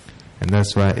And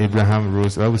that's why Abraham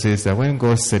rose. The Bible says that when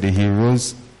God said it, he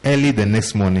rose early the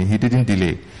next morning. He didn't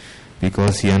delay,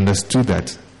 because he understood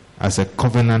that as a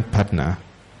covenant partner,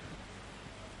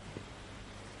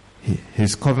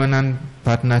 his covenant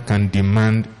partner can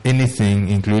demand anything,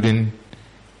 including,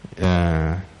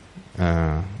 no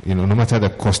matter the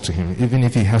cost to him, even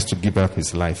if he has to give up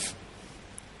his life.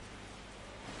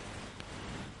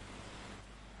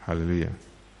 Hallelujah.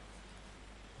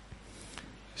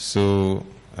 So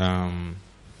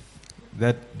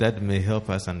that may help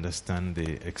us understand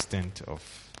the extent of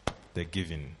the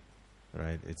giving,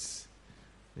 right? It's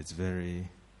very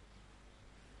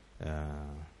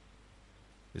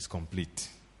it's complete.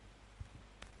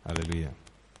 Hallelujah.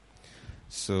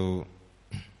 So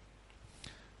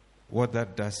what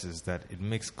that does is that it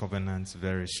makes covenants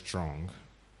very strong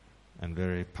and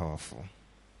very powerful.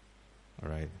 All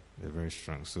right, they're very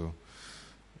strong. So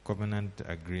covenant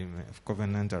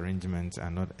arrangements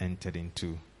are not entered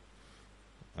into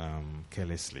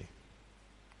carelessly.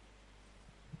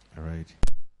 All right.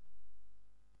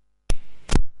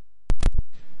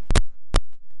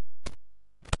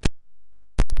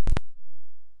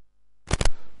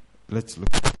 Let's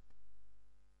look at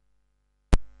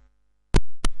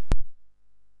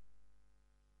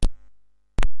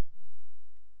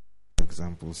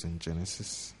examples in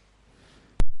Genesis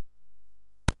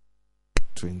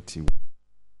 21.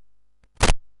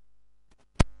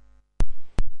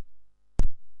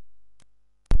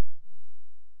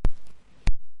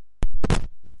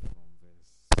 From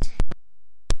verse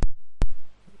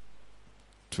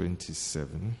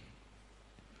 27.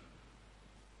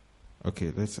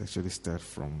 Okay, let's actually start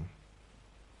from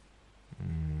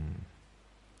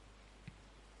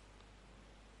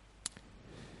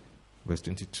verse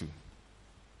 22. It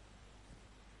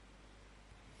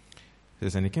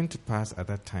says, and it came to pass at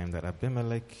that time that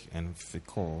Abimelech and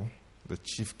Phicol, the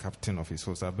chief captain of his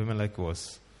host — Abimelech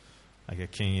was like a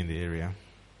king in the area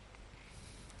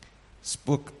 —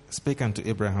 spake unto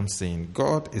Abraham, saying,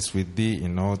 God is with thee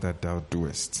in all that thou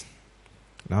doest.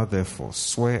 Now therefore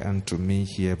swear unto me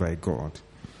here by God,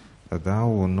 that thou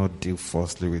wilt not deal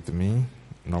falsely with me,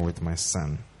 nor with my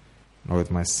son, nor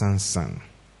with my son's son,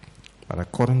 but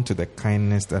according to the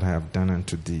kindness that I have done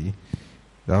unto thee,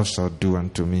 thou shalt do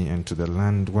unto me and to the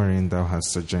land wherein thou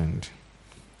hast sojourned.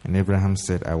 And Abraham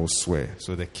said, I will swear.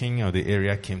 So the king of the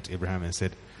area came to Abraham and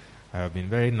said, I have been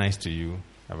very nice to you.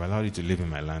 I have allowed you to live in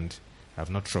my land. I have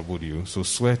not troubled you. So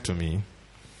swear to me,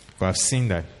 for I have seen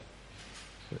that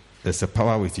there's a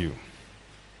power with you.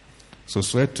 So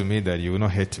swear to me that you will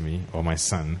not hurt me or my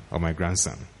son or my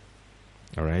grandson.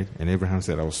 All right? And Abraham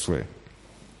said, I will swear.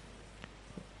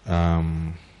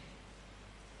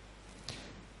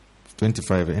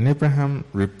 25. And Abraham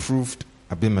reproved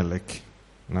Abimelech.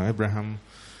 Now Abraham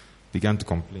began to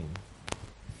complain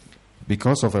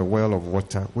because of a well of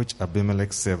water which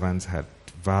Abimelech's servants had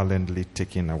violently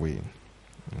taken away.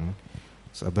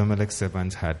 So Abimelech's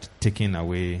servants had taken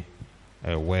away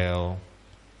a well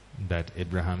that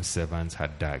Abraham's servants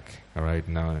had dug. All right,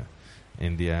 now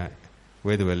in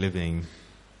where they were living,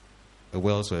 the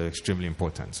wells were extremely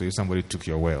important. So if somebody took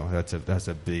your well, that's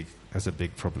a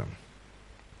big problem.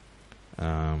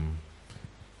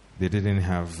 They didn't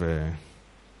have a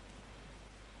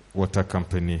water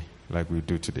company like we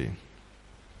do today.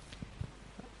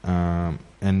 And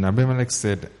Abimelech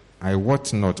said, I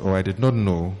wot not, or I did not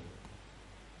know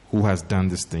who has done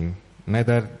this thing.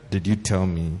 Neither did you tell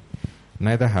me,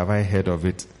 neither have I heard of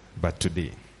it but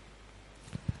today.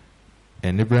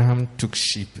 And Abraham took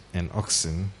sheep and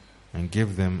oxen and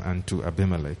gave them unto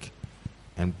Abimelech,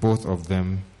 and both of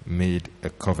them made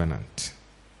a covenant.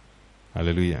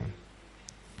 Hallelujah.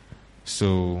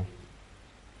 So,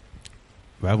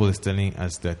 the Bible is telling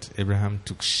us that Abraham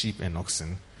took sheep and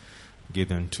oxen, gave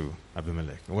them to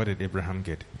Abimelech. What did Abraham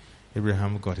get?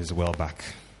 Abraham got his well back.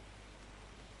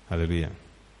 Hallelujah.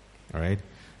 All right?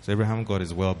 So Abraham got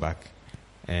his well back,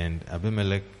 and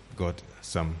Abimelech got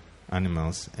some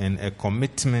animals and a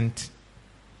commitment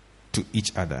to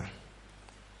each other.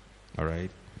 All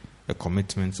right? A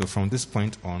commitment. So from this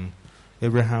point on,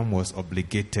 Abraham was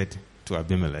obligated to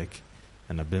Abimelech,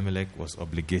 and Abimelech was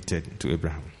obligated to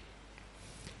Abraham.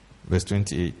 Verse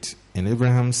 28. And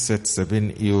Abraham set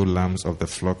 7 ewe lambs of the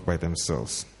flock by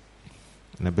themselves.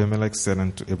 And Abimelech said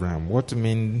unto Abraham, what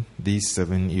mean these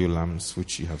 7 ewe lambs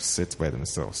which you have set by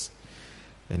themselves?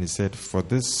 And he said, For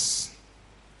these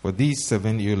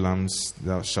 7 ewe lambs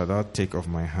shalt thou take of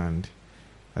my hand,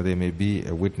 that they may be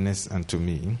a witness unto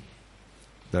me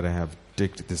that I have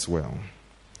digged this well.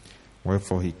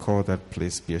 Wherefore he called that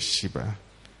place Beersheba,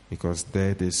 because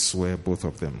there they sware both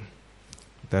of them.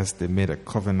 Thus they made a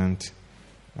covenant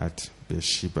at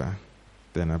Beersheba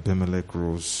Then Abimelech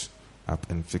rose up,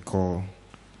 and Phicol,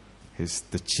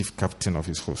 the chief captain of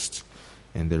his host,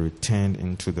 and they returned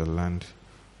into the land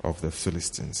of the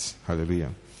Philistines.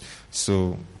 Hallelujah.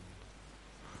 So,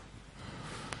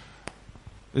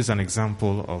 this is an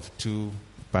example of two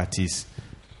parties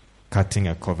cutting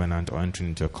a covenant or entering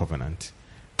into a covenant.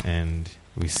 And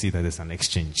we see that there's an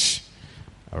exchange.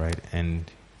 All right?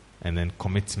 And then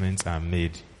commitments are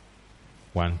made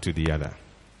one to the other.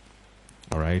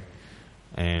 All right?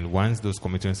 And once those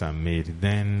commitments are made,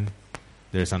 then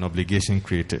there's an obligation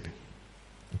created.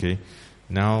 Okay?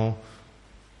 Now,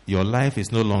 your life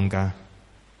is no longer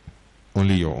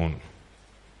only your own.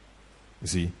 You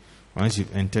see, once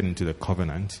you've entered into the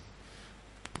covenant,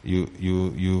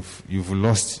 you've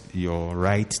lost your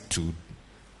right to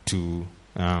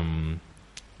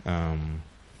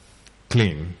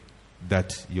claim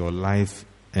that your life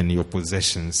and your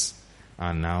possessions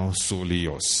are now solely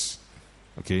yours.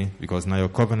 Okay? Because now your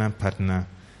covenant partner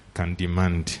can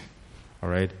demand. All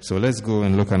right? So let's go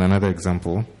and look at another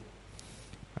example.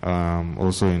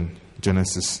 Also in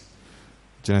Genesis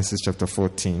chapter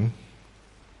 14.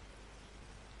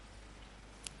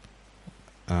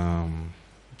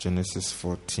 Genesis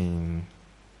 14.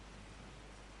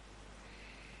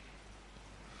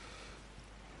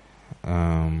 We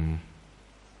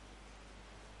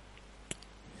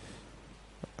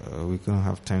don't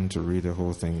have time to read the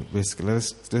whole thing. Basically,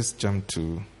 let's jump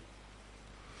to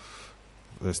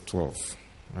verse 12.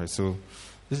 All right, so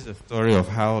this is the story of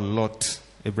how Lot,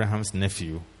 Abraham's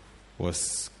nephew,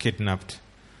 was kidnapped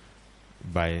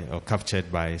or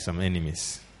captured by some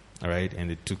enemies. All right, and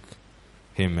they took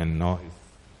him and all his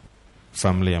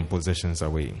family and possessions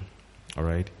away. All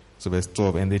right, so verse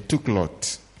 12, and they took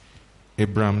Lot,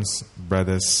 Abraham's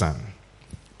brother's son,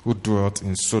 who dwelt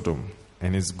in Sodom,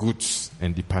 and his goods,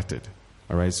 and departed.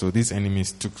 All right, so these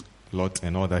enemies took Lot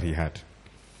and all that he had.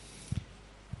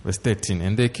 Verse 13,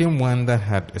 and there came one that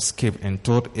had escaped and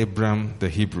told Abram the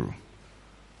Hebrew,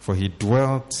 for he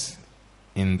dwelt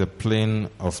in the plain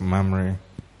of Mamre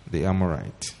the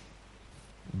Amorite,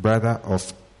 brother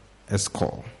of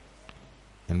Eshcol,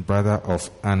 and brother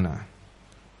of Anna,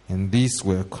 and these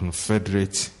were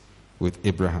confederate with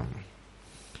Abraham.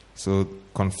 So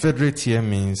confederate here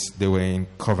means they were in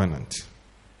covenant.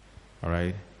 All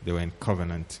right? They were in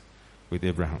covenant with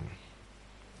Abraham.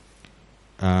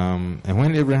 And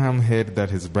when Abraham heard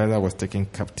that his brother was taken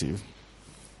captive,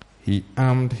 he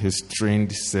armed his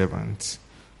trained servants,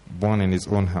 born in his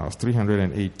own house,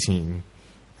 318,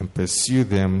 and pursued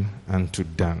them unto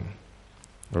Dan.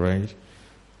 All right?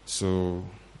 So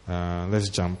let's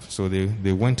jump. So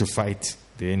they went to fight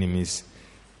the enemies,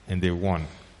 and they won.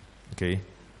 Okay?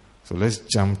 So let's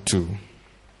jump to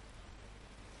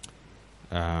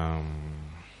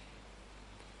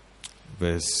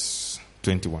verse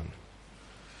 21.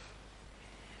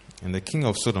 And the king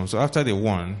of Sodom, so after they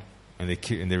won and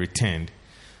they returned,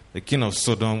 the king of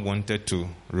Sodom wanted to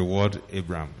reward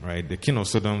Abram, right? The king of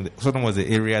Sodom was the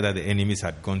area that the enemies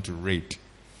had gone to raid.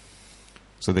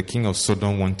 So the king of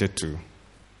Sodom wanted to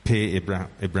pay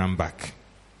Abram back,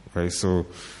 right? So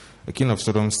the king of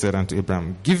Sodom said unto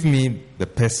Abram, give me the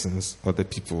persons or the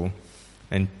people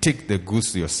and take the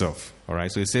goods yourself. All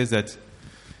right. So it says that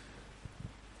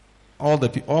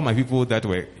all my people that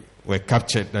were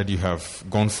captured that you have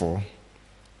gone for,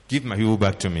 give my people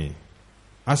back to me.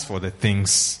 As for the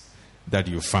things that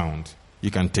you found, you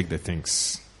can take the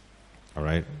things. All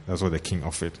right. That's what the king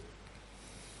offered.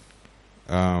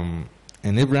 And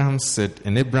Abram said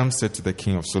to the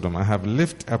king of Sodom, I have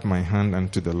lifted up my hand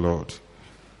unto the Lord,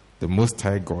 the Most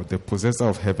High God, the possessor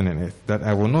of heaven and earth, that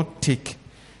I will not take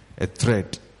a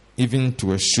thread, even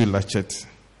to a shoe latchet,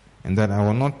 and that I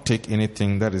will not take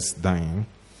anything that is thine,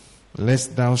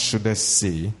 lest thou shouldest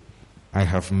say, I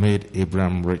have made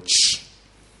Abram rich.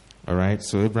 All right,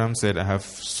 so Abram said, I have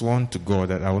sworn to God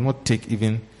that I will not take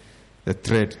even the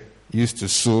thread used to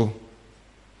sew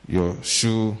your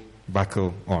shoe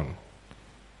buckle on.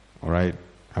 All right,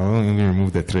 I won't even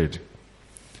remove the thread,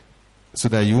 so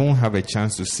that you won't have a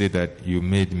chance to say that you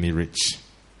made me rich.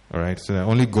 All right, so that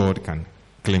only God can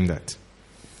claim that.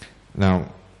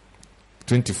 Now,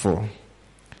 24.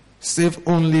 Save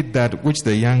only that which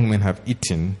the young men have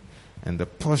eaten, and the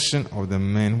portion of the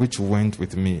men which went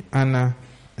with me, Anna,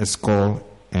 Eshcol,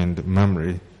 and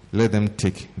Mamre, let them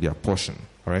take their portion.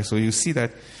 All right, so you see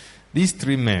that these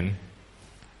three men,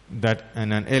 that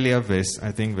in an earlier verse,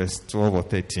 I think verse 12 or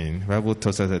 13, the Bible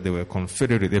tells us that they were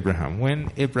confederate with Abraham.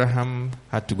 When Abraham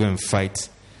had to go and fight,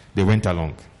 they went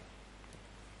along.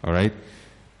 All right?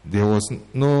 There was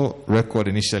no record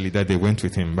initially that they went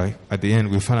with him, but at the end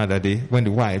we found out that they went.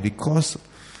 Why? Because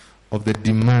of the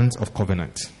demands of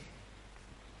covenant.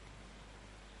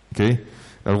 Okay?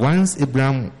 That once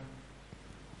Abraham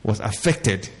was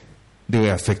affected, they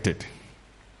were affected.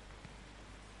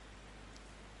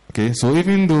 Okay? So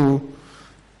even though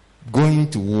going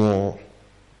to war,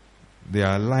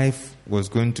 their life was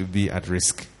going to be at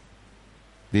risk,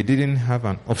 they didn't have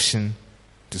an option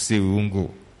to say we won't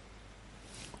go.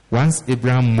 Once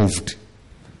Abraham moved,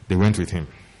 they went with him.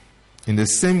 In the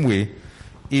same way,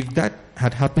 if that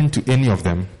had happened to any of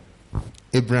them,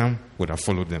 Abraham would have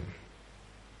followed them.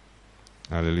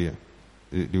 Hallelujah.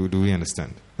 Do we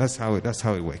understand? That's how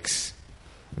it works.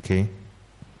 Okay?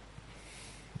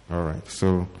 All right.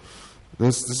 So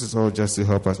this is all just to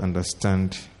help us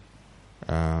understand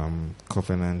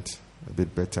covenant a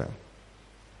bit better.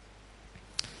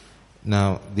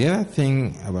 Now, the other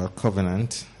thing about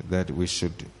covenant that we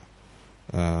should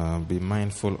be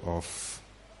mindful of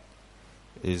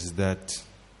is that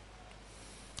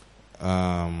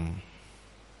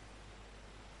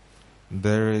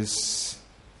there is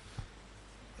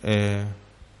a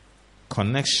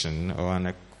connection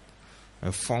or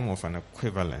a form of an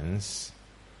equivalence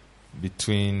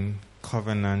between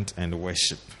covenant and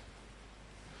worship.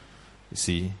 You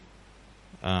see,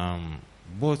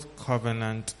 both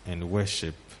covenant and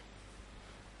worship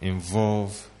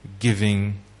involve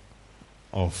giving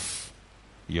of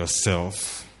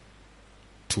yourself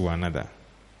to another,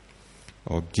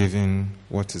 or giving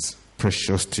what is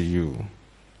precious to you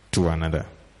to another.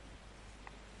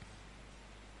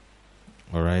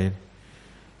 All right?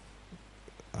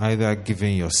 Either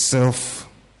giving yourself,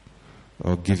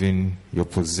 or giving your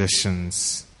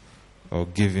possessions, or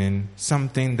giving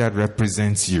something that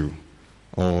represents you,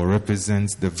 or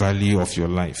represents the value of your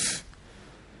life,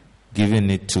 giving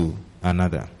it to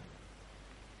another.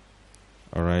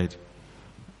 All right?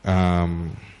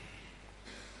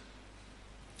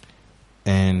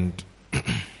 And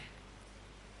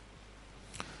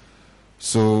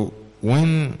so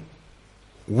when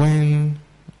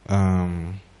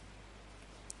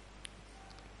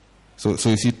so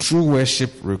you see, true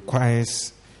worship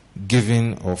requires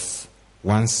giving of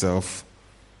oneself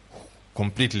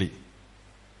completely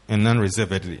and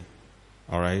unreservedly.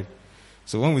 All right?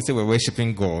 So when we say we're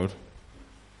worshiping God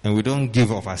and we don't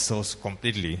give of ourselves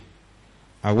completely,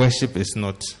 our worship is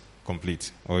not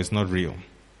complete, or it's not real.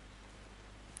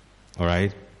 All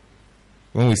right?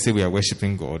 When we say we are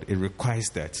worshiping God, it requires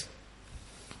that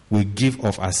we give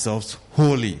of ourselves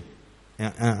wholly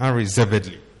and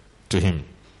unreservedly to Him.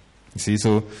 You see,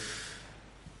 so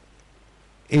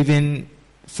even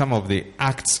some of the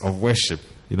acts of worship,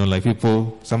 like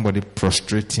somebody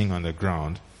prostrating on the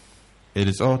ground, it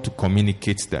is all to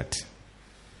communicate that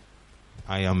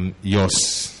I am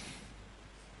yours.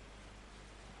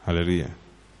 Hallelujah.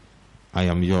 I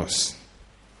am yours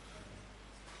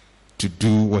to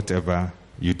do whatever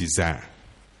you desire.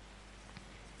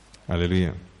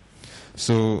 Hallelujah.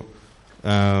 So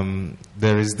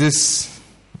there is this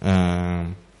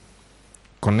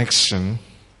connection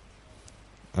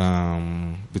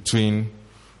between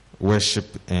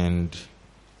worship and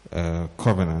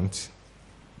covenant,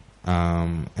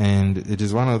 and it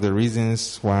is one of the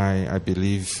reasons why I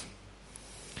believe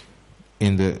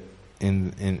in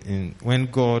when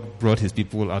God brought His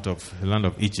people out of the land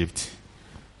of Egypt,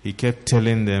 He kept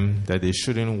telling them that they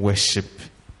shouldn't worship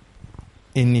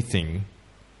anything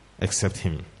except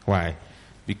Him. Why?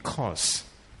 Because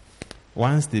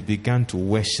once they began to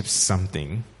worship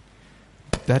something,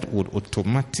 that would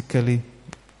automatically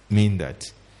mean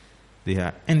that they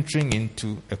are entering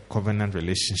into a covenant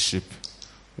relationship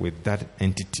with that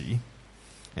entity,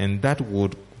 and that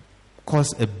would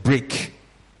cause a break,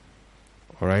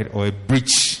 all right, or a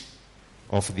breach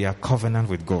of their covenant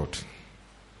with God.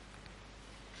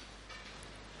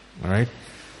 All right?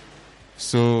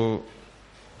 So,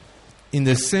 in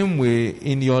the same way,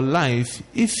 in your life,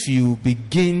 if you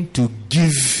begin to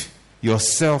give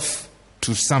yourself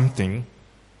to something,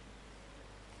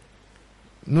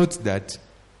 note that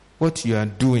what you are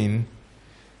doing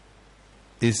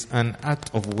is an act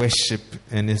of worship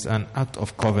and is an act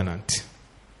of covenant.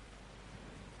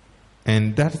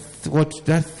 And that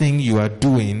thing you are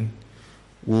doing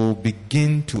will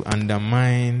begin to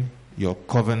undermine your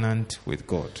covenant with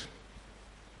God.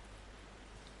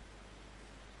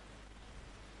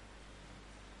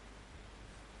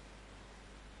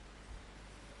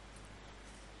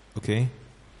 Okay?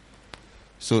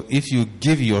 So if you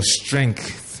give your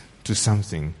strength to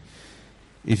something,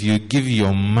 if you give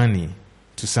your money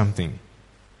to something,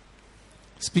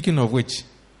 speaking of which,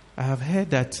 I have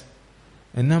heard that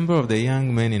a number of the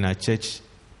young men in our church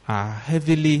are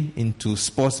heavily into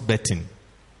sports betting.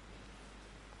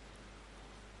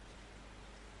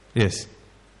 Yes.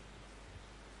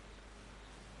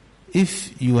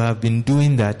 if you have been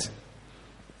doing that,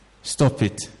 stop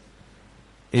it.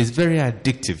 It's very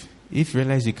addictive. If you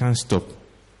realize you can't stop,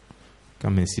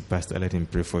 come and see Pastor. Let him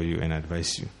pray for you and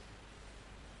advise you.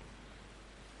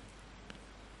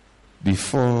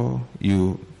 Before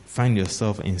you find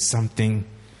yourself in something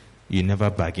you never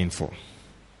bargained for.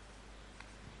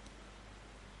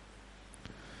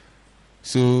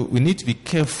 So we need to be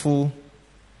careful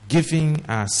giving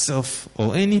ourselves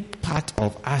or any part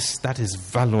of us that is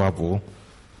valuable,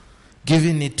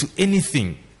 giving it to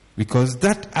anything. Because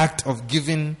that act of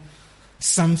giving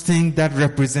something that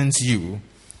represents you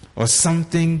or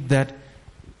something that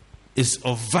is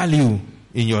of value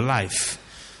in your life,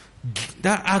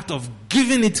 that act of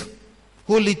giving it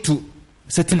wholly to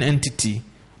a certain entity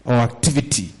or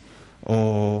activity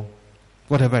or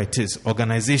whatever it is,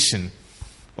 organization,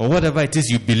 or whatever it is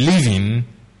you believe in,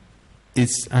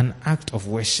 it's an act of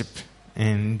worship,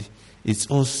 and it's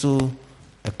also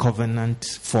a covenant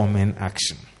forming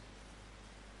action.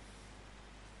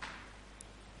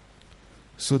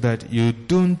 So that you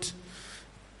don't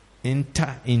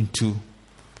enter into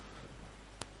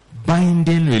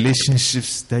binding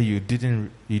relationships that you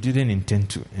didn't intend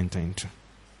to enter into.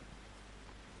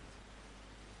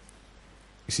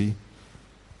 You see?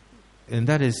 And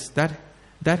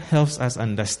that helps us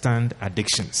understand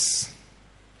addictions.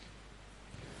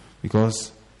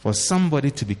 Because for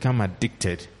somebody to become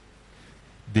addicted,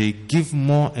 they give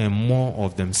more and more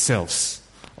of themselves,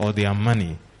 or their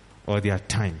money, or their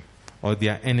time, or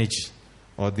their energy,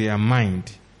 or their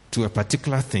mind to a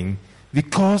particular thing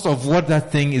because of what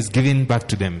that thing is giving back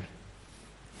to them.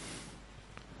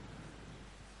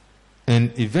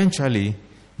 And eventually,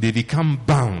 they become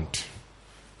bound.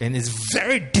 And it's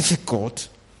very difficult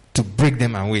to break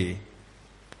them away.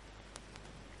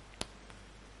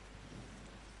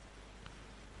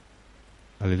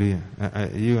 Hallelujah. Are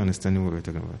you understanding what we're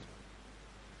talking about?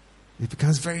 It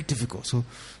becomes very difficult. So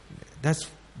that's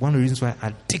one of the reasons why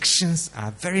addictions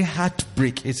are very hard to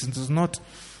break. It's not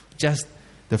just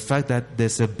the fact that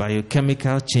there's a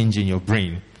biochemical change in your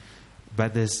brain,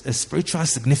 but there's a spiritual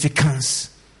significance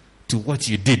to what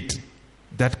you did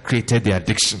that created the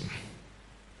addiction.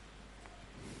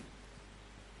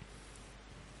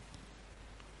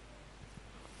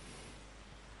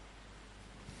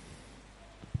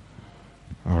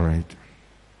 All right.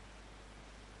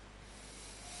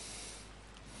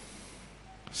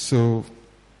 So,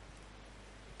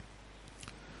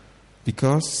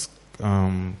 because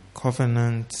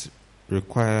covenants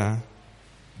require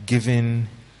giving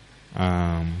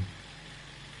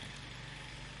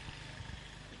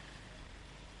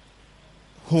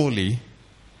wholly,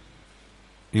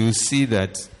 you will see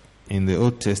that in the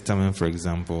Old Testament, for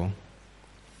example,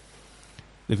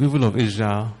 the people of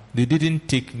Israel, they didn't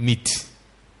take meat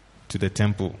to the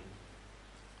temple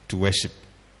to worship.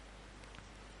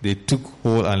 They took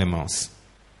whole animals.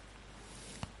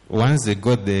 Once they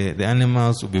got there, the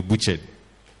animals would be butchered.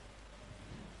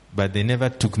 But they never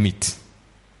took meat.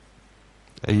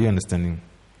 Are you understanding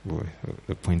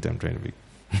the point I'm trying to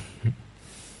make?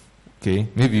 Okay,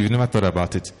 maybe you've never thought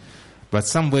about it. But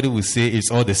somebody will say it's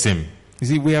all the same. You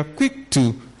see, we are quick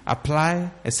to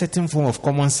apply a certain form of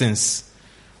common sense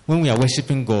when we are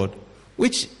worshiping God,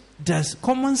 which does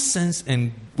common sense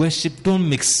and worship don't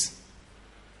mix.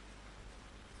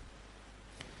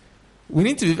 We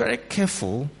need to be very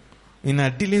careful in our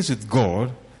dealings with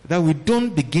God that we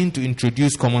don't begin to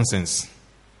introduce common sense.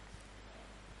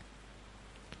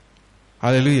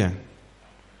 Hallelujah.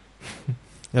 You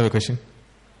have a question?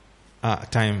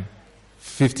 Time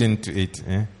 15 to 8.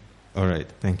 All right,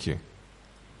 thank you.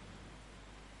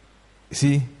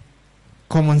 See,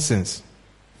 common sense.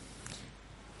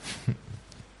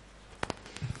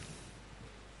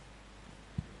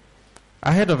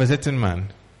 I heard of a certain man.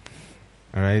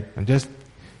 All right, I'm just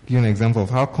giving an example of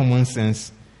how common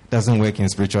sense doesn't work in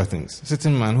spiritual things. A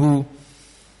certain man who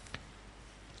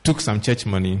took some church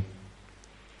money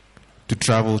to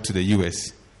travel to the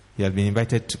US. He had been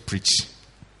invited to preach,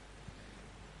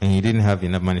 and he didn't have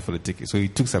enough money for the ticket. So he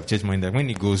took some church money that when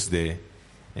he goes there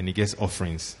and he gets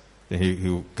offerings, then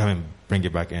he'll come and bring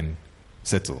it back and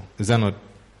settle. Is there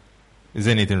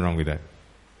anything wrong with that?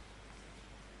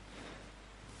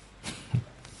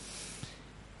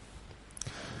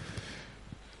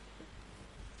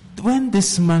 When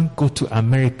this man got to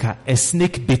America, a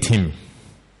snake bit him.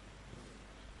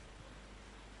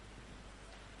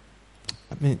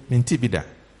 Bentil,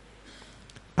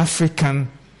 African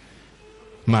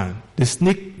man. The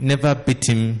snake never bit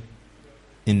him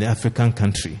in the African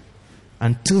country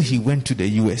until he went to the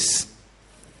US.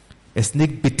 A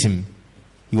snake bit him.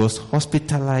 He was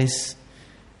hospitalized.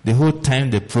 The whole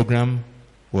time the program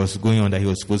was going on that he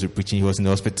was supposed to be preaching. He was in the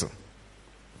hospital.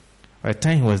 By the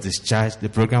time he was discharged, the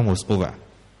program was over.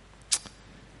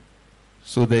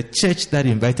 So the church that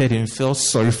invited him felt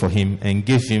sorry for him and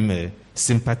gave him a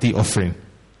sympathy offering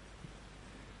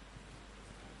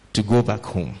to go back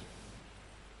home.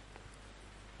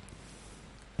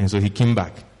 And so he came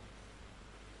back.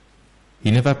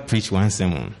 He never preached one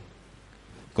sermon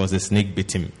because the snake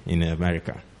bit him in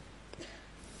America.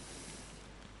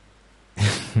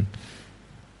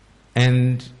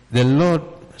 And the Lord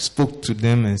spoke to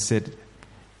them and said,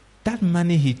 that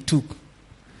money he took,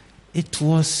 it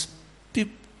was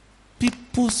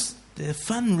people's the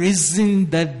fundraising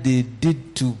that they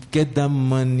did to get that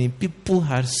money. People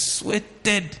had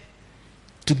sweated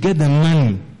to get the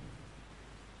money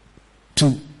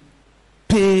to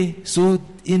pay. So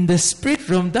in the spirit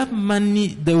realm, that money,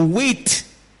 the weight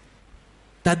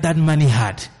that money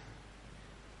had,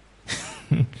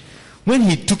 when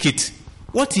he took it,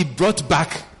 what he brought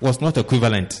back was not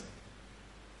equivalent.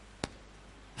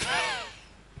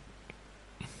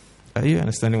 Are you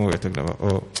understanding what we're talking about?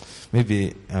 Or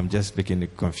maybe I'm just making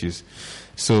it confused.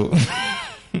 So,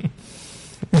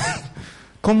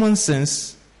 common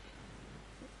sense,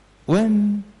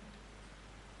 when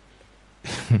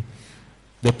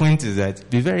the point is that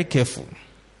be very careful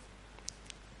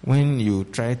when you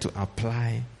try to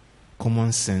apply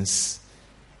common sense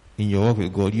in your work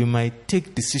with God. You might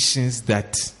take decisions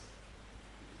that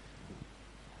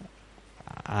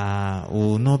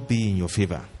will not be in your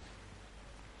favor,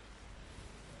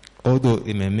 although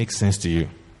it may make sense to you.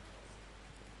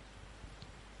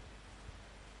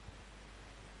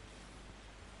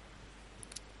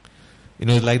 You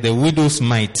know, like the widow's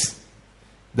mite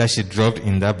that she dropped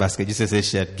in that basket. Jesus said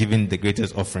she had given the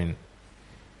greatest offering.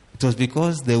 It was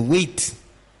because the weight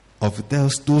of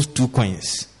those 2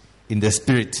 coins in the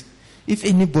spirit, if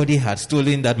anybody had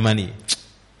stolen that money,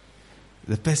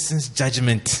 the person's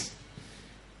judgment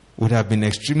would have been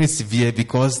extremely severe,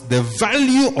 because the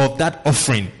value of that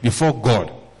offering before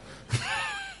God,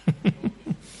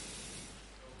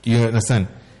 you understand,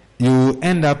 you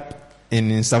end up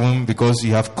in someone because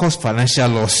you have caused financial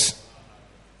loss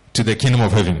to the kingdom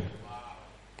of heaven.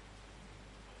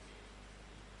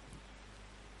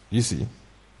 You see?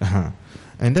 And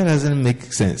that doesn't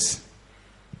make sense.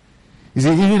 You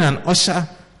see, even an usher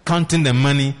counting the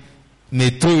money may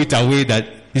throw it away. That,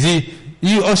 you see,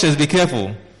 you ushers, be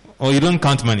careful, or you don't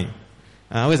count money.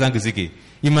 Where's Uncle Ziki?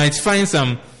 You might find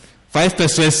some 5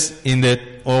 pesos in the,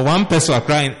 or 1 peso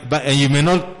crying, but and you may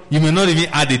not even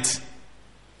add it.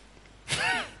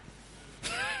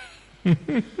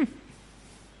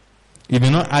 You may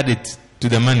not add it to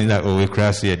the money that, we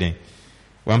crash here then.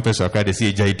 1 peso cry, they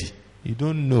see JD. You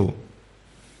don't know.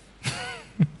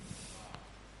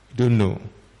 You don't know.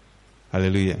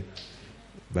 Hallelujah.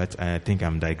 But I think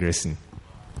I'm digressing.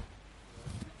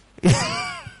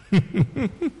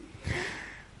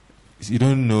 You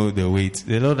don't know the weight.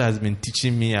 The Lord has been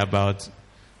teaching me about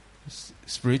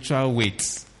spiritual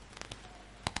weights.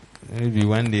 Maybe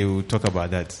one day we'll talk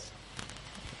about that.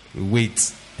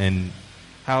 Weight and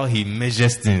how He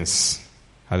measures things.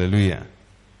 Hallelujah.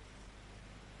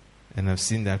 And I've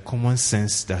seen that common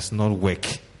sense does not work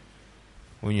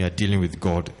when you are dealing with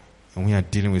God and when you are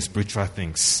dealing with spiritual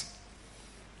things.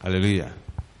 Hallelujah.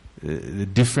 The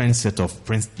different set of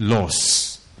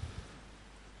laws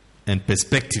and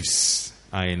perspectives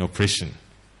are in operation.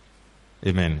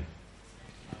 Amen.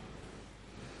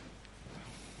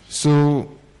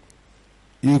 So,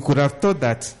 you could have thought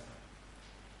that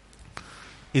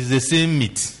it's the same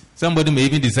meat. Somebody may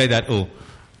even decide that,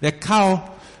 the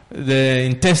cow, the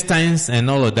intestines and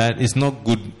all of that is not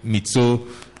good meat. So,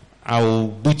 I'll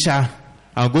go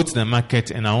to the market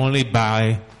and I'll only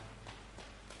buy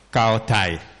cow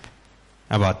thigh,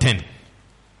 about 10.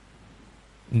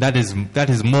 That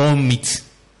is more meat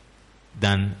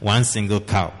than one single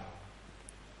cow.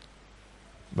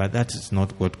 But that is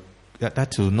not what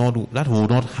that will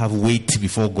not have weight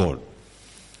before God,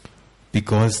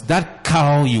 because that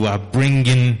cow you are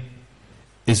bringing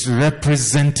is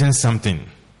representing something,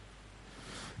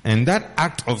 and that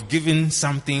act of giving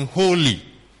something holy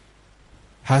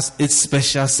has its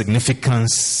special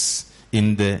significance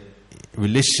in the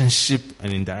relationship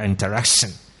and in the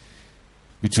interaction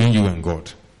between you and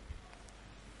God.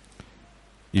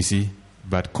 You see,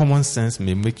 but common sense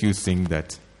may make you think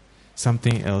that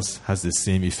something else has the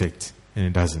same effect, and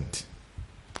it doesn't.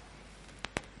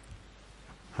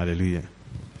 Hallelujah.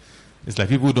 It's like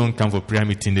people who don't come for prayer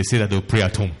meeting, they say that they'll pray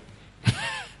at home.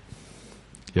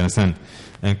 You understand?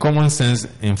 And common sense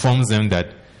informs them that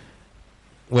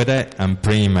whether I'm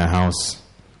praying in my house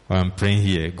or I'm praying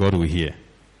here, God will hear.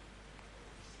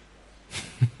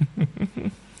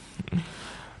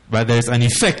 But there is an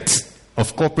effect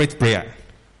of corporate prayer.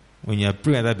 When you are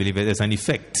praying as a believer, there's an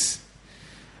effect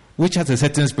which has a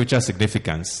certain spiritual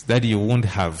significance that you won't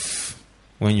have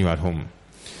when you're at home.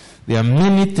 There are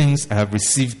many things I have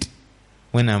received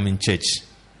when I'm in church.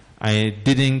 I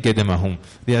didn't get them at home.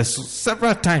 There are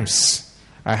several times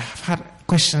I have had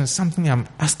questions, something I'm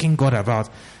asking God about,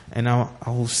 and I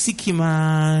will seek Him.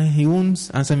 He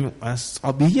won't answer me.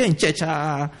 I'll be here in church.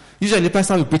 Usually the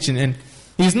pastor will be preaching, and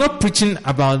he's not preaching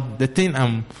about the thing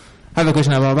I have a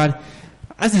question about, but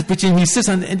as he's preaching, he says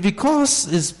something, and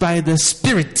because it's by the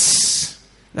Spirit,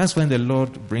 that's when the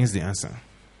Lord brings the answer.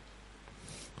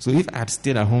 So if I had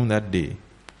stayed at home that day,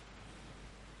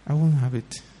 I won't have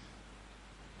it.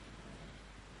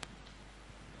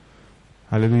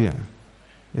 Hallelujah.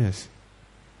 Yes.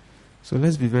 So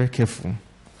let's be very careful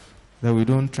that we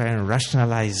don't try and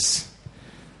rationalize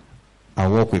our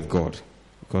walk with God,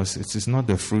 because it is not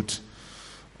the fruit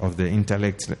of the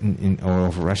intellect or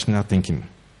of rational thinking.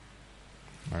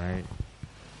 All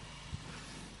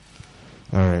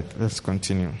right, let's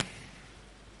continue.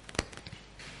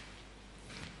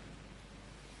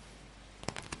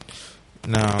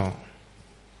 Now,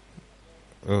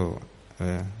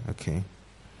 okay.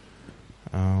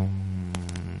 All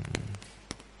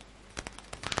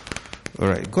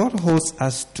right, God holds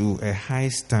us to a high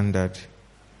standard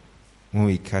when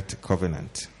we cut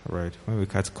covenant. Right, when we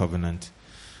cut covenant,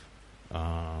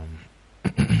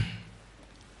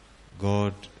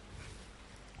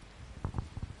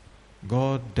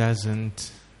 God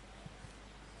doesn't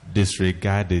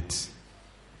disregard it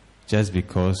just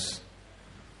because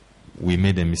we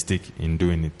made a mistake in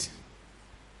doing it.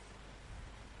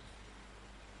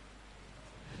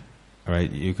 All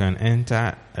right, you can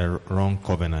enter a wrong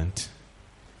covenant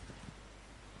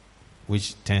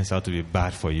which turns out to be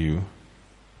bad for you,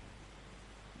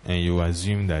 and you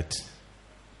assume that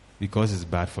because it's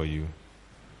bad for you,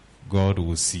 God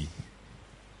will see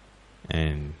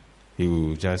and He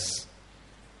will just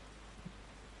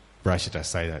brush it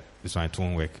aside, that this one, it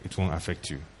won't work, it won't affect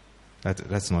you.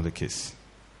 That's not the case.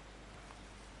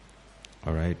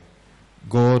 All right,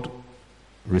 God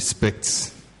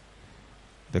respects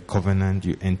the covenant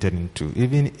you entered into,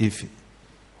 even if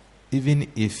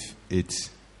it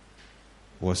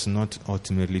was not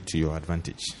ultimately to your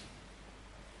advantage.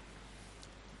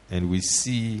 And we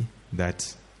see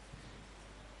that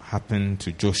happen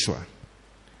to Joshua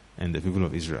and the people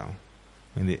of Israel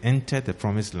when they entered the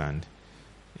promised land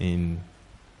in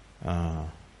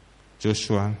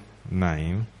Joshua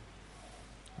 9.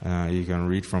 You can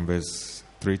read from verse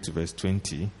 3 to verse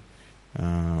 20.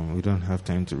 We don't have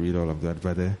time to read all of that,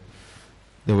 but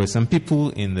there were some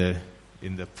people in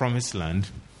the promised land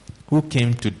who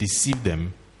came to deceive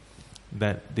them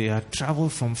that they had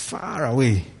traveled from far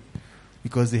away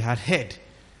because they had heard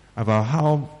about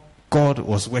how God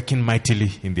was working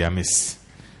mightily in their midst,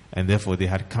 and therefore they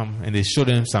had come and they showed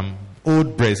them some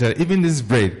old bread. So even this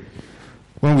bread,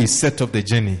 when we set up the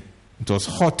journey, it was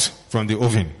hot from the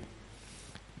oven.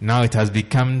 Now it has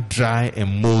become dry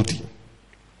and moldy.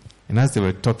 And as they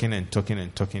were talking,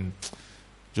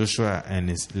 Joshua and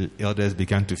his elders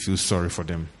began to feel sorry for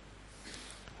them.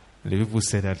 And the people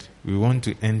said that we want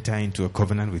to enter into a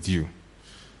covenant with you,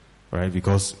 right?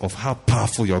 Because of how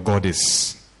powerful your God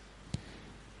is.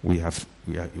 We have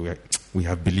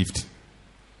believed.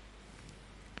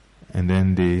 And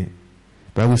then the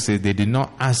Bible says they did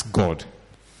not ask God,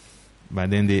 but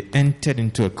then they entered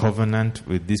into a covenant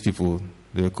with these people.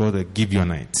 They were called the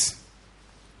Gibeonites.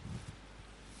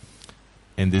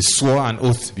 And they swore an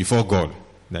oath before God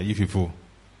that you people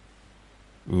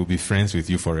will be friends with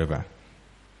you forever.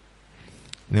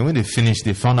 And then when they finished,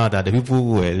 they found out that the people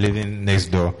who were living next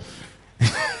door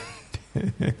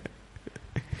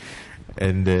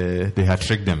and they had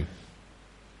tricked them.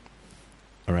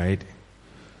 All right?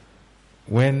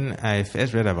 When I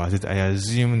first read about it, I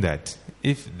assumed that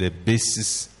if the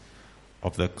basis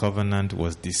of the covenant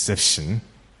was deception,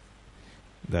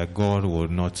 that God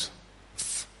would not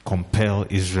compel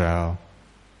Israel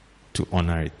to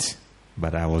honor it.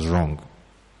 But I was wrong.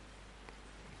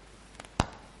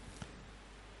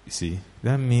 You see,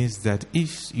 that means that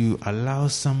if you allow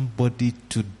somebody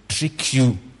to trick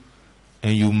you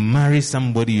and you marry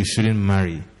somebody you shouldn't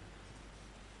marry,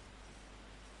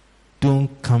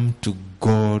 don't come to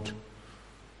God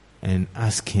and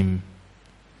ask Him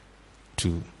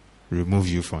to remove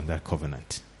you from that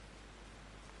covenant.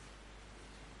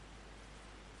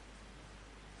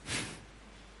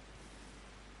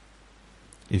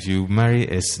 If you marry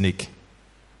a snake,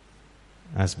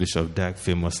 as Bishop Dag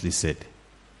famously said,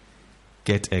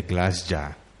 get a glass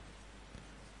jar,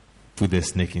 put the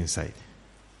snake inside,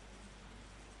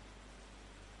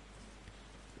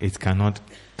 it cannot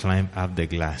climb up the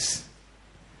glass.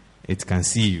 It can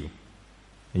see you,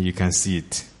 and you can see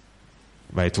it,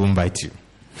 but it won't bite you.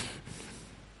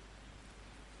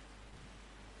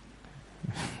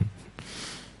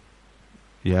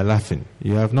 You are laughing.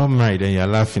 You have not married and you are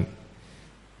laughing.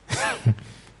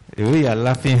 The way you are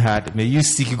laughing hard, may you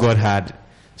seek God hard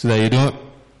so that you don't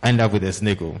end up with a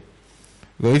snake.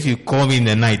 But if you call me in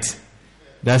the night,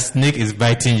 that snake is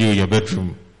biting you in your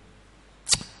bedroom,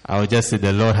 I will just say,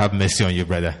 the Lord have mercy on you,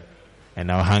 brother.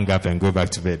 And I'll hang up and go back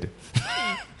to bed.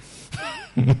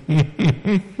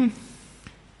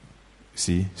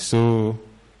 See, so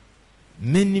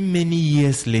many, many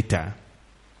years later,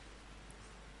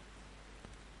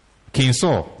 King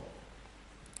Saul,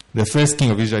 the first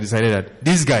king of Israel, decided that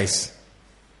these guys,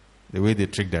 the way they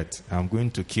tricked that, I'm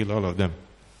going to kill all of them.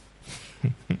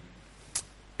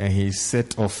 And he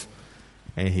set off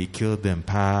and he killed them.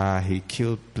 He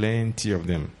killed plenty of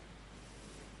them.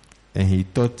 And he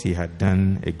thought he had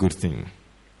done a good thing.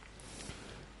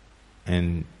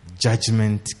 And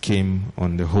judgment came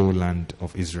on the whole land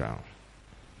of Israel.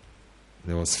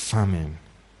 There was famine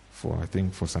for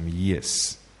some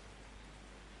years.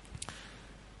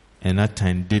 And that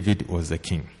time David was the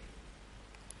king.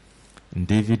 And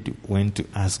David went to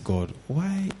ask God,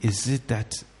 why is it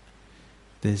that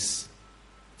there's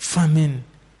famine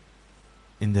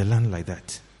in the land like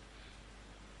that?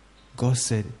 God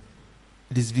said,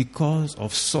 it is because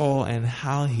of Saul and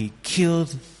how he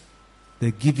killed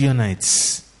the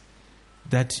Gibeonites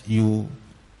that the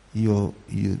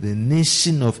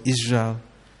nation of Israel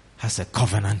has a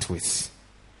covenant with.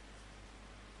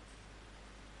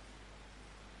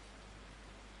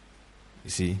 You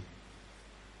see?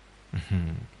 Mm-hmm.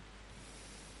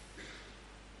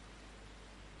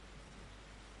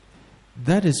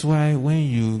 That is why when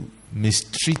you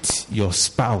mistreat your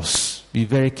spouse, be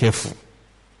very careful.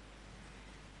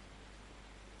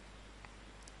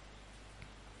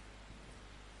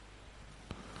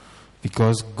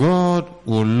 Because God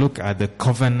will look at the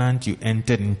covenant you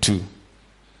entered into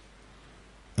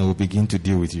and will begin to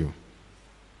deal with you.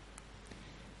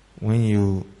 When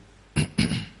you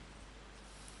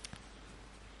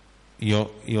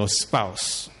your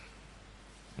spouse,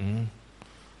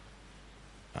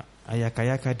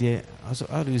 ayakayaka dear. Also,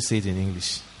 how do you say it in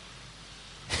English?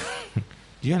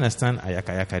 Do you understand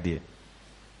ayakayaka dear?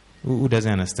 Who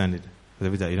doesn't understand it? You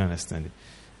don't understand it.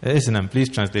 Listen, please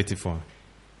translate it for me.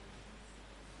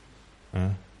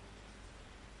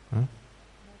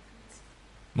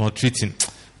 Maltreating.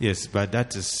 Yes, but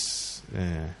that is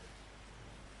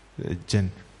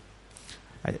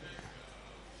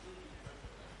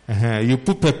you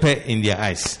put pepper in their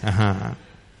eyes.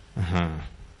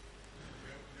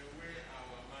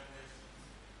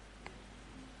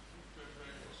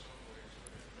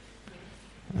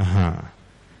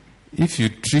 If you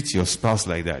treat your spouse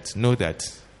like that, know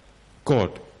that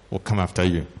God will come after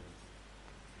you.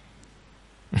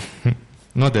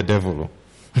 Not the devil.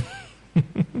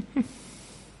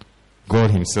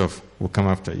 God himself will come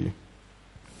after you.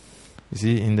 You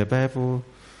see, in the Bible,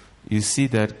 you see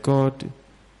that God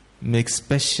makes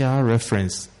special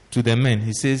reference to the men.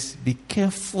 He says, be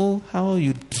careful how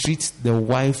you treat the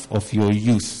wife of your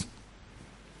youth.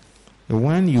 The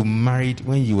one you married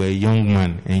when you were a young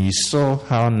man and you saw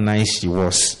how nice she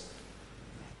was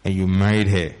and you married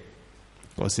her.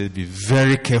 God says, be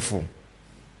very careful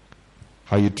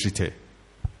how you treat her.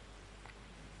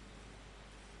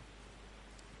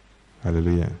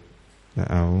 Hallelujah.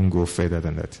 I won't go further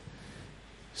than that.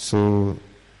 So,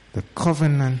 the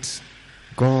covenant,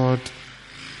 God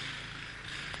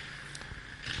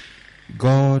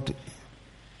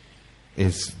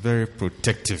is very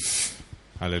protective.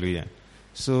 Hallelujah.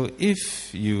 So,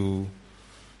 if you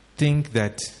think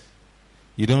that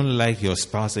you don't like your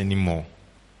spouse anymore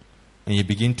and you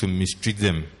begin to mistreat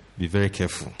them, be very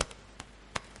careful.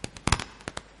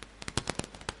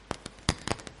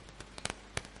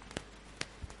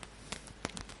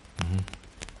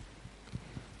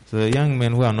 So the young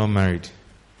men who are not married,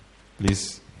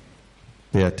 please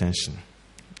pay attention.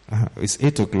 It's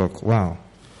 8 o'clock. Wow.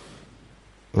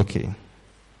 Okay.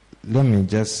 Let me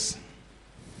just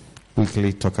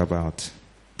quickly talk about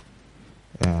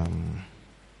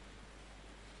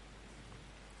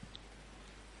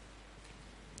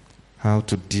how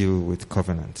to deal with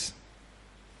covenants.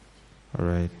 All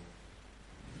right.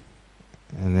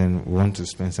 And then we want to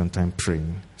spend some time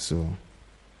praying. So,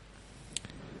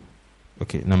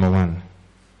 okay, number one.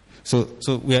 So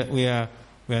we are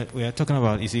talking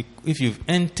about, you see, if you've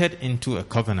entered into a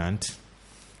covenant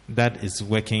that is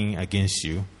working against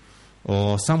you,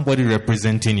 or somebody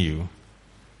representing you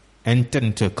entered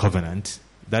into a covenant,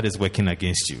 that is working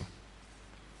against you.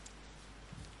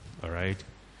 All right?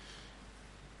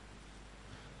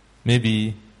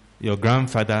 Maybe your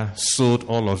grandfather sold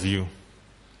all of you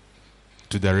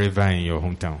to the river in your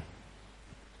hometown.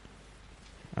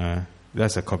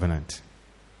 That's a covenant.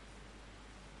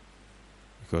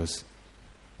 Because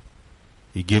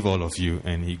he gave all of you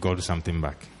and he got something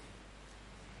back.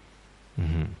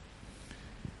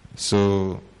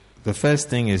 So the first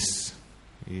thing is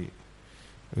we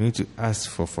need to ask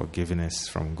for forgiveness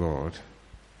from God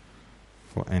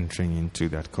for entering into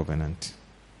that covenant.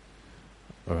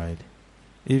 All right?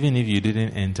 Even if you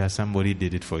didn't enter, somebody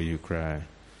did it for you, cry.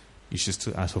 You should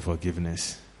still ask for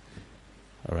forgiveness.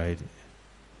 All right?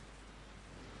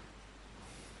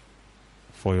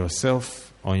 For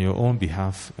yourself, on your own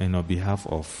behalf, and on behalf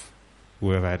of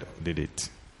whoever did it.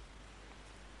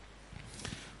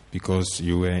 Because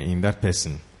you were in that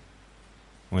person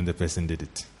when the person did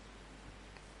it.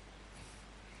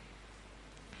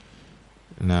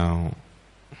 Now,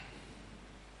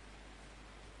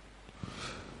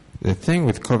 the thing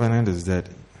with covenant is that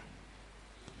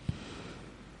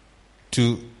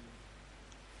when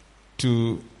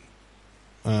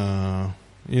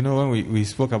we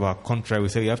spoke about contract, we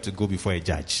said you have to go before a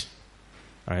judge.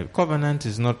 All right? Covenant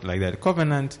is not like that.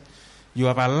 Covenant, you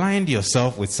have aligned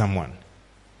yourself with someone.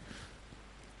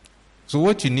 So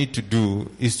what you need to do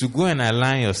is to go and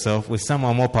align yourself with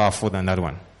someone more powerful than that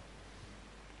one.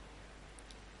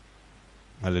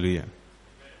 Hallelujah.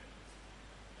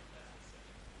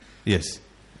 Yes.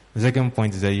 The second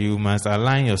point is that you must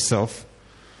align yourself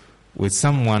with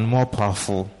someone more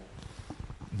powerful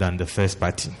than the first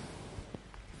party.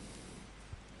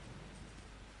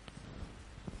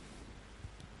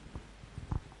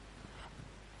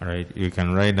 All right, you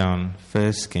can write down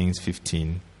 1 Kings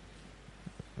 15,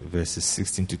 verses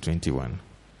 16 to 21.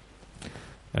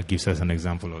 That gives us an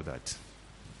example of that.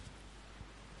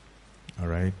 All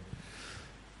right.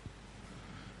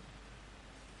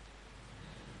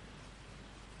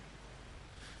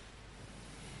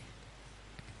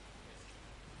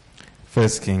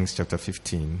 First Kings chapter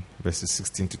 15, verses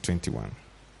 16 to 21.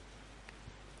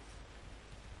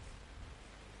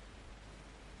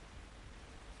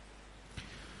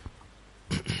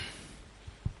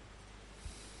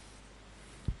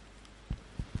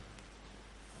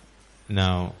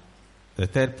 Now, the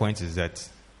third point is that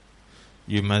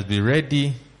you must be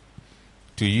ready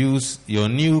to use your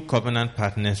new covenant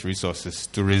partner's resources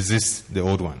to resist the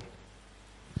old one.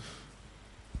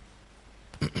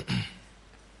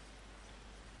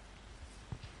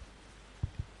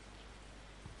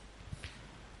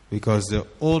 Because the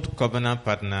old covenant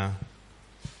partner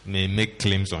may make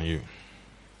claims on you.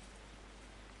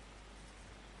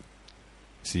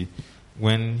 See,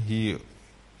 when he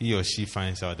or she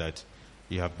finds out that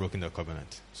you have broken the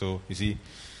covenant. So, you see,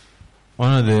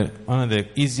 one of the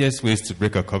easiest ways to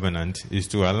break a covenant is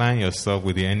to align yourself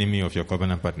with the enemy of your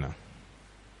covenant partner.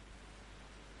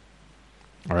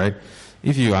 All right?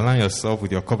 If you align yourself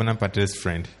with your covenant partner's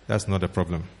friend, that's not a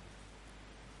problem.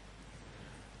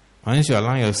 Once you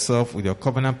align yourself with your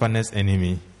covenant partner's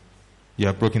enemy, you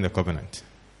have broken the covenant.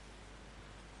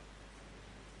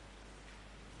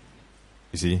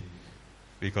 You see?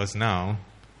 Because now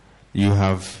you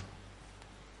have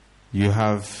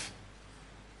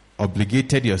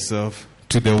obligated yourself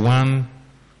to the one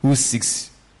who seeks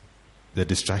the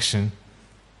destruction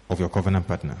of your covenant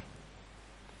partner.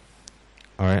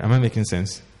 All right? Am I making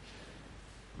sense?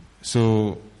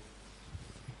 So,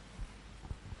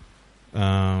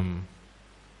 you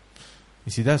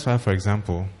see, that's why, for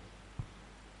example,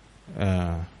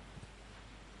 the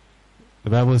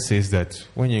Bible says that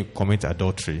when you commit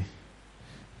adultery,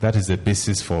 that is the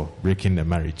basis for breaking the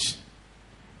marriage.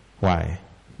 Why?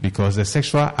 Because the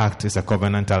sexual act is a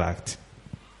covenantal act.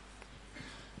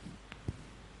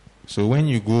 So when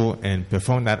you go and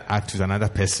perform that act with another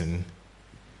person,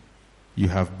 you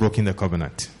have broken the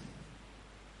covenant.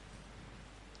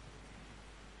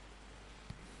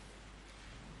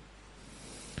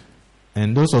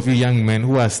 And those of you young men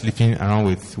who are sleeping around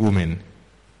with women,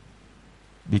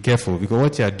 be careful, because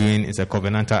what you are doing is a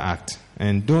covenantal act.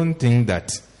 And don't think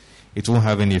that it won't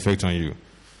have any effect on you.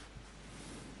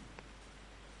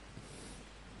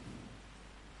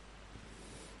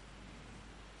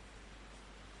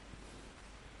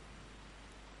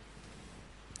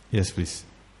 Yes, please.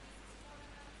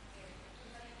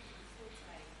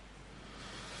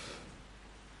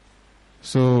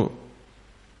 So,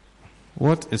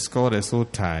 what is called a soul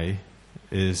tie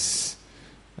is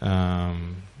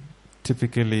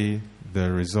typically the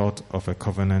result of a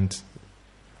covenant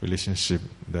relationship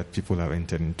that people have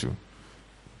entered into.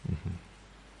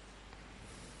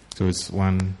 So it's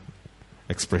one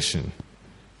expression.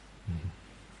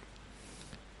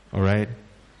 All right?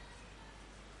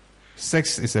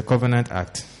 Sex is a covenant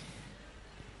act.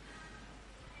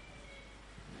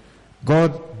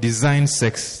 God designed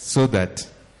sex so that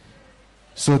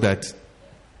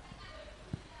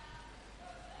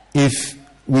if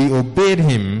we obeyed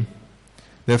him,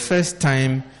 the first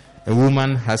time a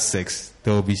woman has sex,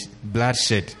 there will be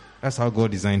bloodshed. That's how God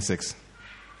designed sex.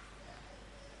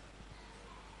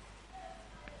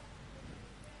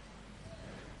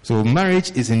 So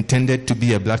marriage is intended to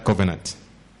be a blood covenant.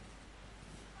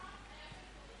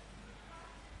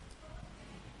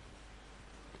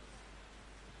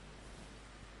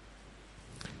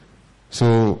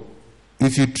 So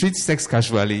if you treat sex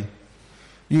casually,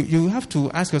 you have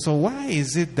to ask yourself, why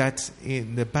is it that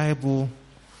in the Bible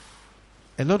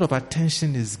a lot of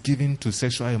attention is given to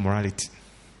sexual immorality?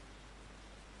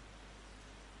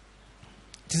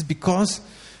 It is because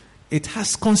it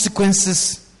has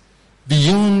consequences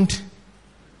beyond,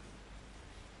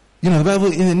 the Bible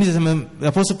in the New Testament, the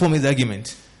Apostle Paul made the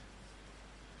argument.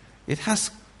 It has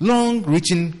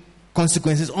long-reaching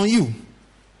consequences on you.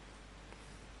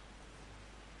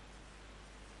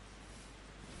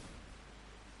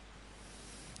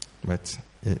 But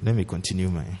let me continue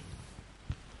my.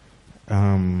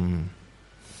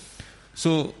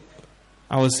 So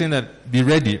I was saying that be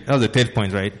ready. That was the third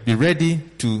point, right? Be ready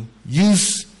to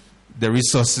use the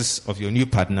resources of your new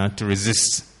partner to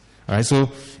resist. All right.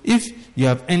 So if you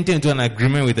have entered into an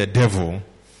agreement with the devil,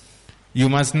 you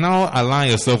must now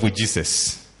align yourself with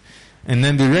Jesus, and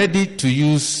then be ready to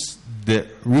use the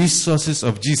resources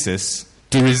of Jesus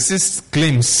to resist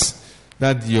claims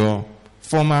that your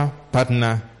former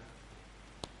partner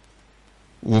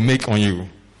will make on you.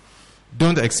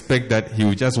 Don't expect that he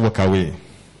will just walk away.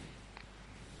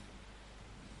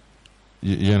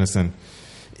 You understand?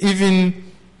 Even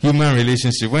human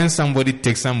relationship, when somebody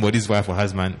takes somebody's wife or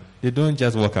husband, they don't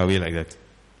just walk away like that.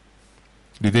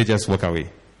 Do they just walk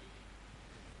away?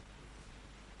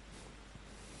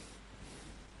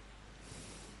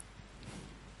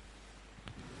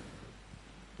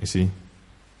 You see?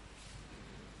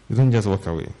 They don't just walk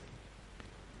away.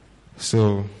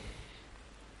 So,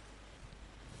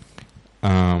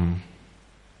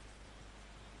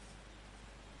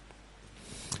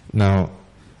 now,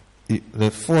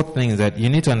 the fourth thing is that you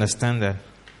need to understand that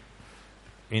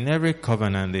in every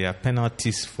covenant there are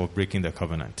penalties for breaking the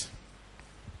covenant.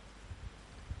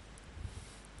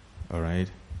 All right?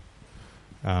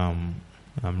 I'm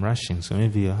rushing, so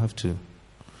maybe I'll have to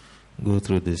go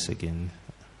through this again.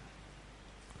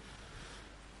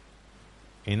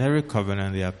 In every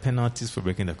covenant there are penalties for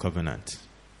breaking the covenant.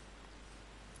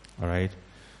 All right?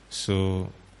 So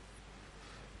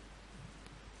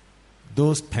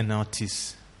those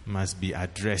penalties must be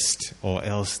addressed, or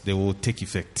else they will take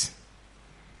effect.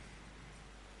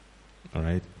 All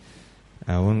right?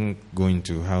 I won't go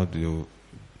into how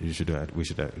they should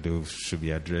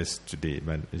be addressed today,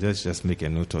 but just make a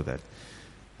note of that.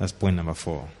 That's point number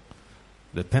 4.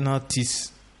 The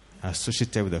penalties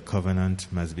associated with the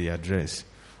covenant must be addressed,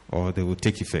 or they will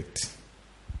take effect.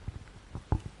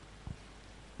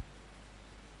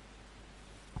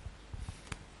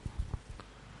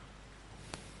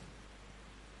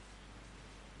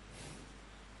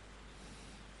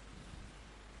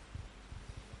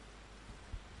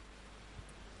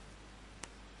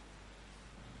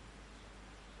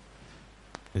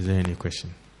 Is there any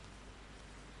question?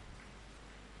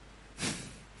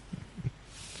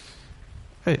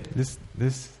 Hey, this.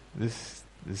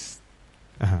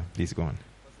 Please go on.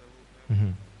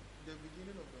 Mm-hmm. The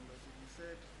beginning of the message, you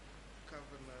said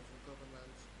covenant.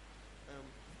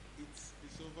 It's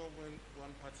over when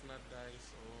one partner dies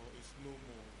or it's no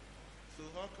more. So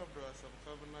how come there are some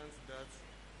covenants that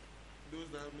those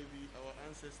that maybe our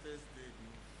ancestors did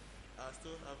are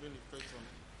still having effect on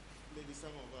maybe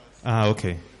some of us?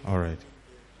 Okay. All right.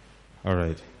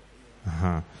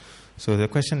 So the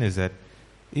question is that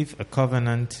if a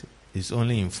covenant is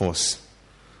only in force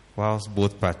whilst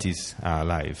both parties are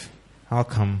alive, how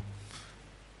come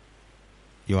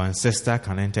your ancestor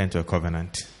can enter into a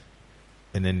covenant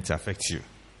and then it affects you?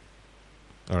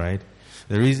 All right?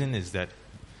 The reason is that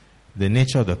the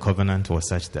nature of the covenant was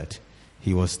such that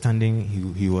he or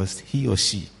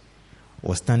she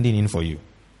was standing in for you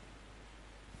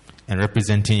and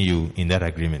representing you in that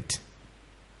agreement.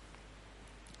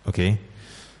 Okay?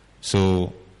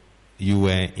 So you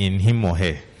were in him or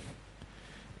her,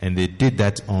 and they did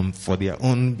that for their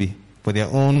own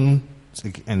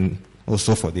and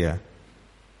also for their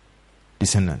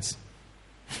descendants.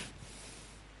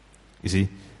 You see,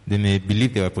 they may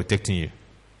believe they were protecting you.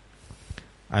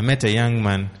 I met a young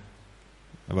man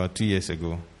about 2 years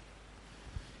ago.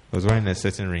 He was wearing a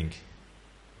certain ring.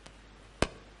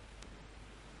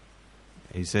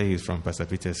 He said he's from Pastor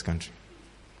Peter's country.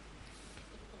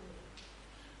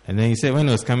 And then he said when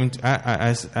he was coming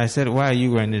to, I said, why are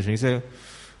you wearing this ring? He said,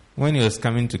 when he was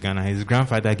coming to Ghana, his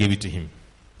grandfather gave it to him,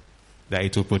 that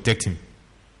it will protect him.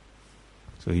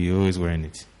 So he always wearing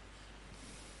it.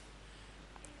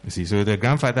 You see, so the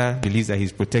grandfather believes that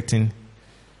he's protecting.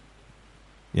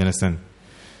 You understand?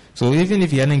 So even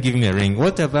if he hadn't given a ring,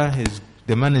 whatever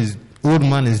old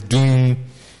man is doing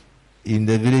in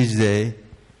the village there,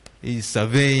 he's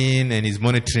surveying and he's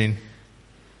monitoring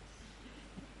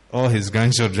all his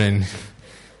grandchildren,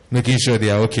 making sure they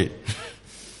are okay.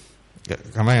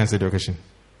 Can I answer your question?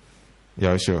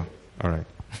 Yeah, sure. All right.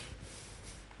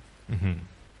 Mm-hmm.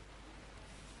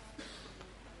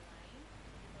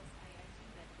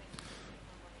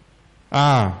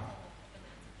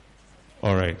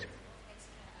 All right.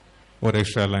 What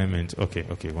extra alignment?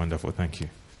 Okay, wonderful. Thank you.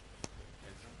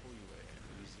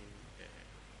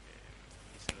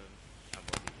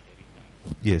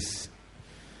 Yes.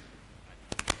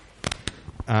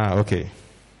 Okay.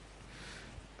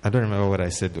 I don't remember what I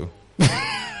said though.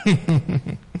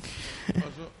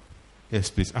 Also, yes,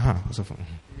 please. Also from.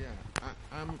 Yeah,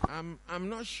 I'm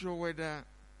not sure whether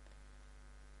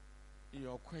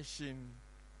your question.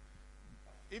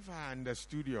 If I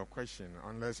understood your question,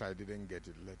 unless I didn't get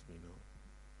it, let me know.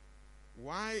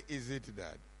 Why is it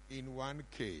that in one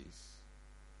case,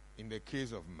 in the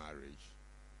case of marriage,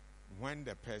 when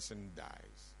the person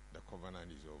dies, the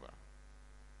covenant is over?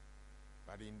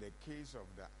 But in the case of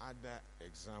the other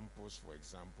examples, for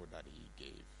example, that he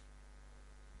gave,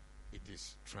 it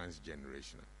is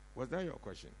transgenerational. Was that your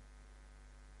question?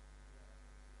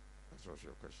 That was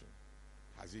your question.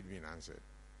 Has it been answered?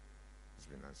 It's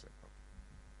been answered. Okay.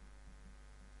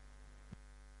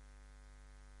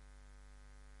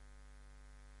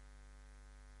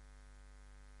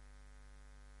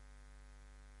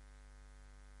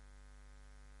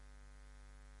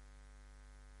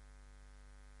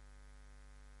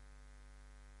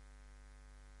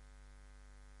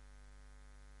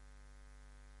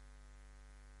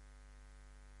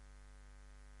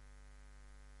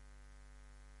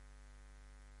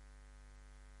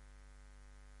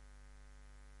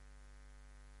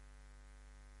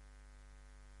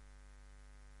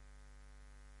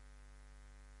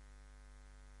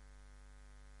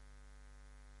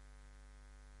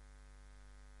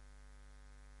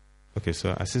 Okay,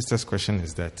 so our sister's question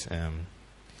is that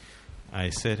I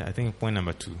said, I think point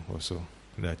number 2 also,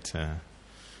 that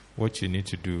what you need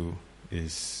to do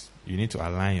is you need to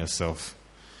align yourself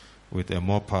with a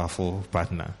more powerful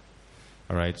partner.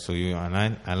 All right, so you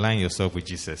align yourself with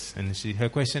Jesus. And her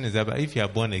question is that, but if you are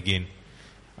born again,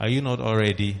 are you not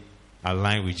already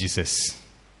aligned with Jesus?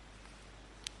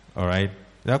 All right,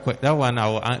 that one I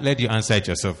will let you answer it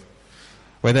yourself.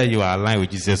 Whether you are aligned with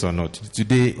Jesus or not.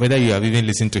 Today, whether you have even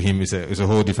listened to him is a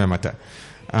whole different matter.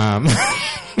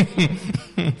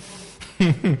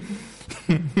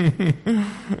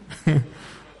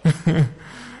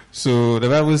 So the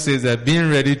Bible says that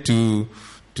being ready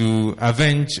to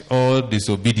avenge all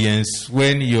disobedience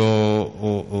when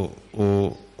your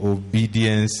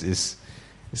obedience is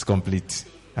complete.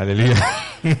 Hallelujah.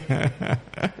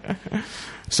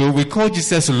 So we call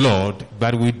Jesus Lord,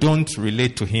 but we don't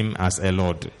relate to him as a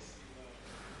Lord.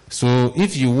 So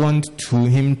if you want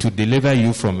him to deliver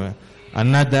you from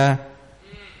another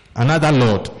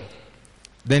Lord,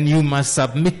 then you must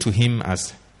submit to him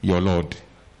as your Lord.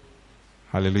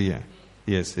 Hallelujah.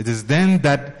 Yes, it is then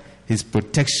that his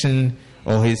protection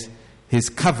or his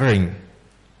covering,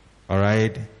 all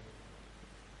right,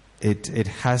 it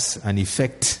has an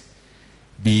effect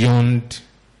beyond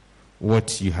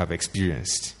what you have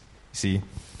experienced. See?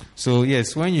 So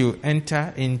yes, when you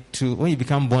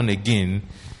become born again,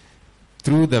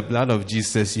 through the blood of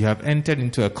Jesus, you have entered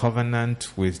into a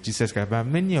covenant with Jesus Christ. But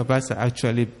many of us are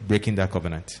actually breaking that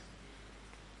covenant.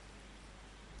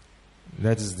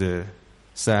 That is the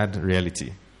sad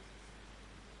reality.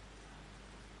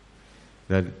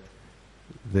 That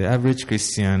the average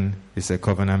Christian is a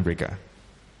covenant breaker.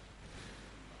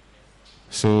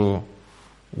 So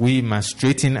we must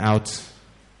straighten out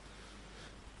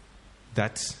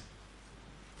that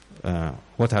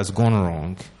what has gone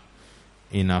wrong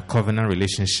in our covenant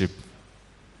relationship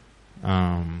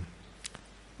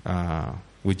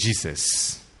with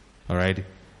Jesus. All right?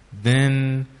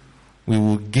 Then we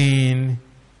will gain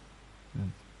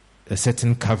a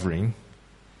certain covering.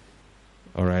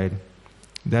 All right?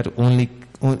 That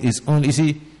you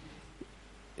see,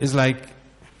 it's like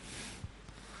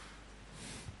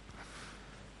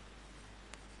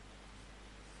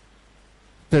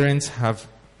parents have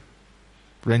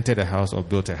rented a house or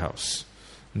built a house.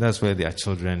 That's where their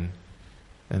children,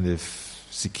 and they've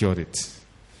secured it.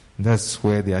 That's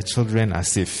where their children are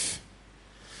safe.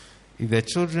 If their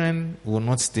children will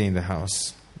not stay in the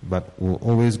house, but will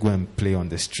always go and play on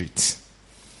the street,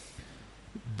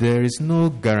 there is no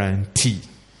guarantee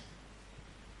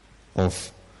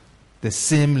of the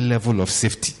same level of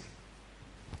safety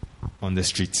on the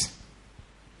street.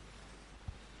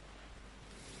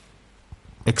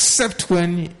 Except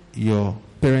when your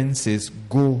parents says,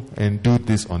 go and do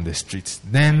this on the street.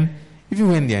 Then, even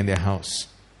when they are in their house,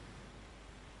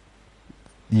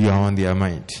 you are on their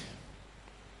mind.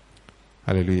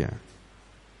 Hallelujah.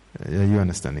 Are you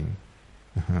understanding?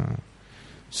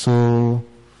 So,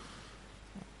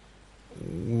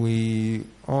 we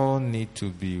all need to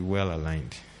be well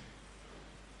aligned.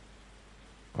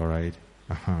 All right?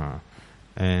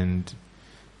 And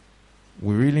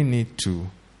we really need to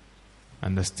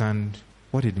understand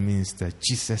what it means that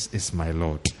Jesus is my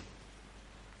Lord.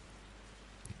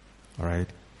 All right?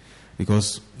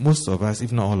 Because most of us,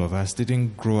 if not all of us,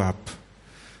 didn't grow up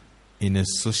in a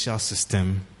social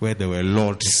system where there were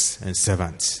lords and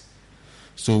servants.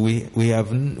 So we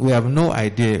have no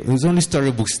idea. It was only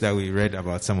storybooks that we read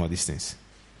about some of these things.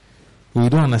 We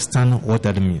don't understand what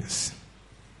that means.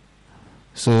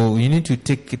 So you need to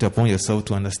take it upon yourself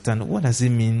to understand, what does it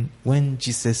mean when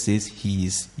Jesus says he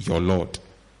is your Lord?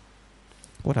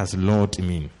 What does Lord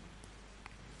mean?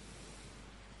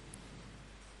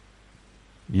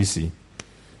 You see,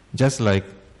 just like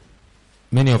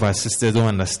many of our sisters don't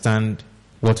understand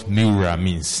what Miura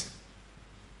means.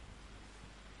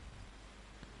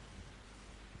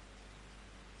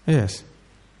 Yes.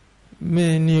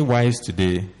 Many wives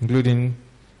today, including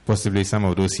possibly some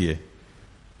of those here,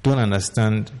 don't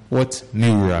understand what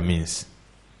Miura means.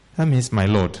 That means my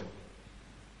Lord.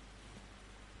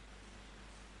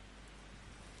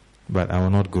 But I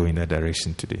will not go in that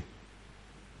direction today.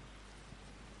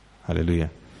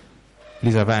 Hallelujah.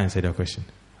 Please, have I answered your question?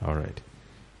 All right.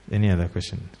 Any other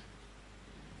question?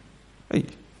 Hey.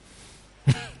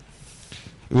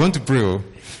 We want to pray. Oh?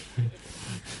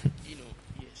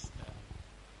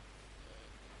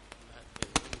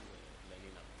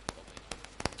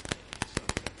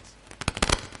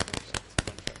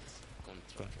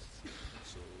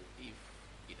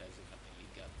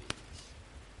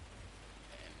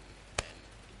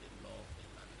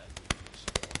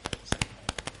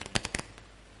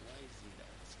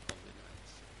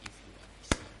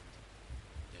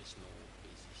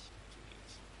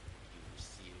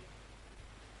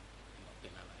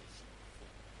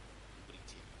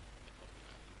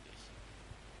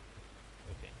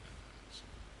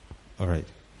 All right.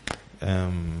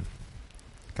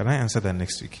 Can I answer that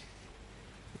next week?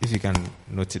 If you can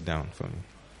note it down for me.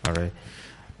 All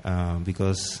right.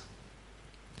 Because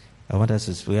I want us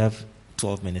to, we have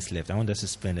 12 minutes left. I want us to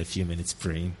spend a few minutes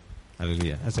praying.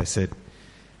 Hallelujah. As I said,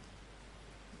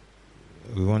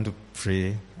 we want to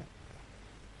pray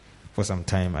for some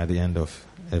time at the end of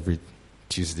every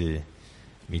Tuesday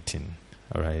meeting.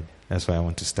 All right. That's why I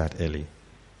want to start early.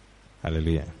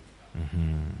 Hallelujah.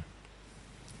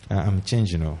 I'm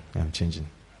changing. I'm changing.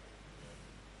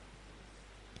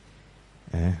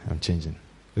 I'm changing.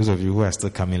 Those of you who are still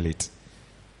coming late,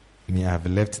 me, I have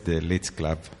left the late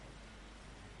club.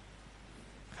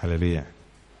 Hallelujah.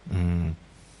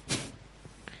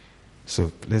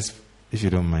 So let's, if you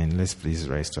don't mind, let's please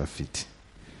rise to our feet.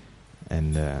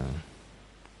 And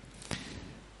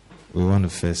we want to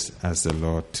first ask the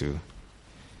Lord to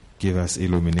give us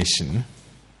illumination,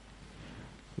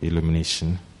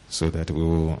 so that we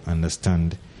will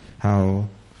understand how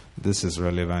this is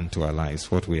relevant to our lives.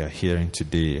 What we are hearing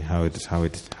today, how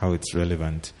it's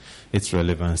relevant, its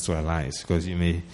relevance to our lives. Because you may